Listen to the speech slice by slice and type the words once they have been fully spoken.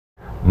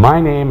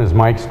My name is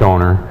Mike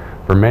Stoner.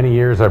 For many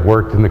years I've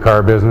worked in the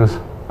car business.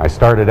 I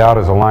started out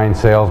as a line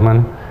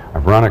salesman.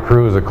 I've run a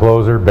crew as a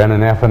closer, been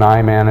an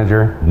F&I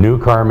manager,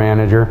 new car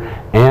manager,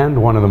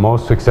 and one of the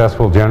most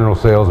successful general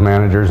sales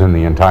managers in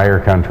the entire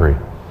country.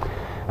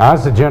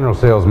 As the general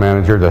sales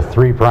manager, the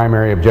three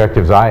primary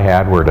objectives I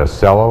had were to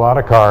sell a lot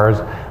of cars,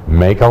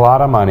 make a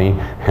lot of money,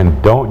 and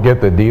don't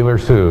get the dealer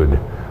sued.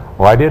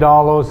 Well, I did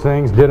all those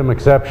things, did them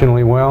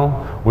exceptionally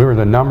well. We were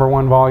the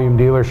 #1 volume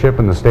dealership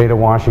in the state of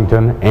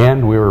Washington,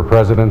 and we were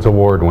President's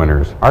Award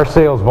winners. Our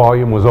sales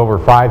volume was over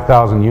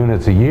 5,000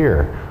 units a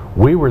year.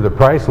 We were the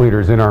price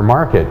leaders in our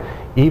market.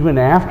 Even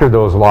after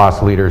those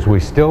loss leaders, we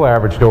still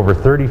averaged over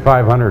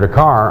 $3,500 a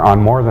car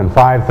on more than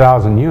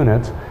 5,000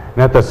 units,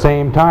 and at the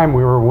same time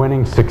we were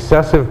winning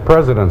successive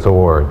President's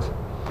Awards.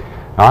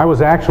 Now, I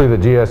was actually the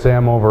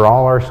GSM over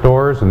all our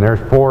stores, and there's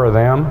 4 of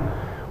them.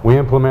 We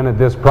implemented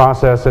this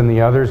process in the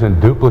others and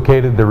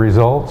duplicated the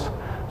results.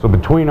 So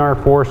between our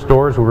 4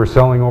 stores, we were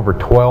selling over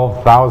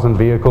 12,000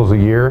 vehicles a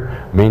year,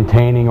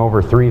 maintaining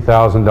over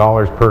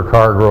 $3,000 per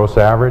car gross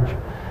average.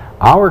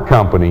 Our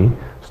company,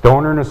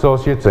 Stoner &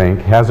 Associates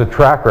Inc., has a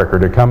track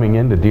record of coming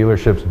into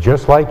dealerships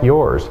just like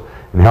yours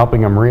and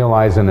helping them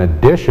realize an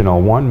additional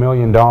 $1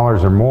 million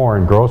or more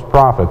in gross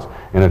profits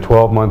in a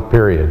 12-month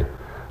period.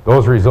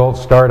 Those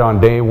results start on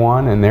day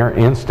 1 and they're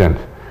instant.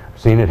 I've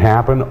seen it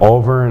happen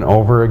over and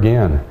over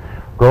again.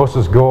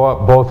 Grosses go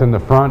up both in the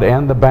front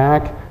and the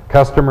back.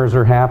 Customers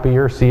are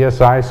happier.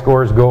 CSI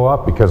scores go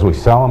up because we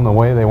sell them the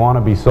way they want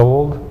to be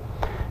sold.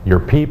 Your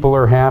people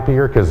are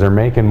happier because they're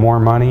making more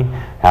money,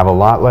 have a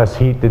lot less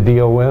heat to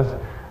deal with.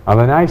 Now,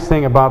 the nice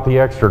thing about the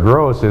extra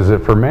gross is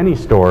that for many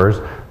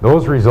stores,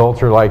 those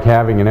results are like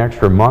having an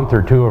extra month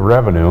or 2 of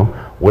revenue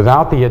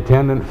without the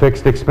attendant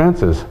fixed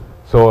expenses.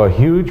 So a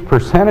huge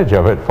percentage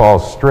of it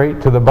falls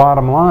straight to the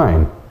bottom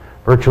line.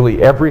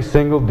 Virtually every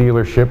single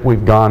dealership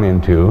we've gone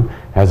into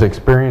has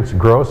experienced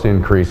gross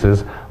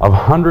increases of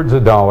hundreds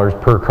of dollars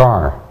per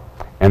car.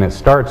 And it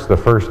starts the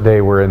first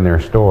day we're in their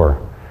store.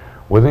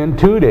 Within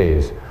 2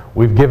 days,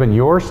 we've given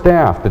your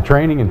staff the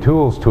training and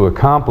tools to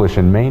accomplish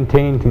and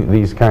maintain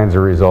these kinds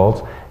of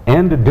results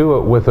and to do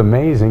it with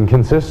amazing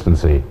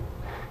consistency.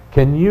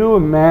 Can you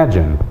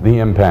imagine the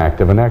impact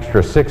of an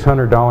extra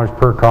 $600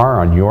 per car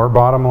on your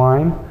bottom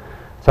line?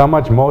 It's how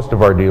much most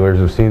of our dealers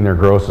have seen their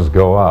grosses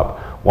go up,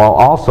 while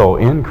also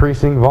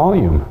increasing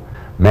volume.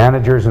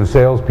 Managers and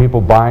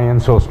salespeople buy in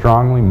so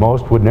strongly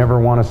most would never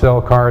want to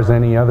sell cars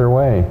any other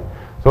way.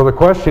 So the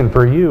question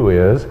for you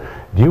is,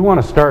 do you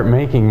want to start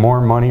making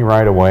more money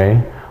right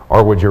away,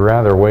 or would you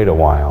rather wait a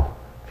while?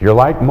 If you're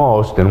like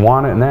most and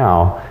want it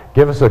now,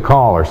 give us a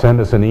call or send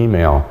us an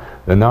email.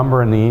 The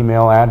number and the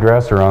email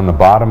address are on the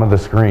bottom of the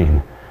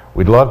screen.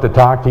 We'd love to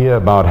talk to you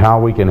about how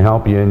we can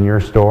help you in your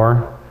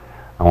store.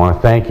 I want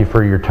to thank you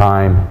for your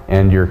time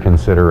and your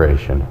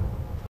consideration.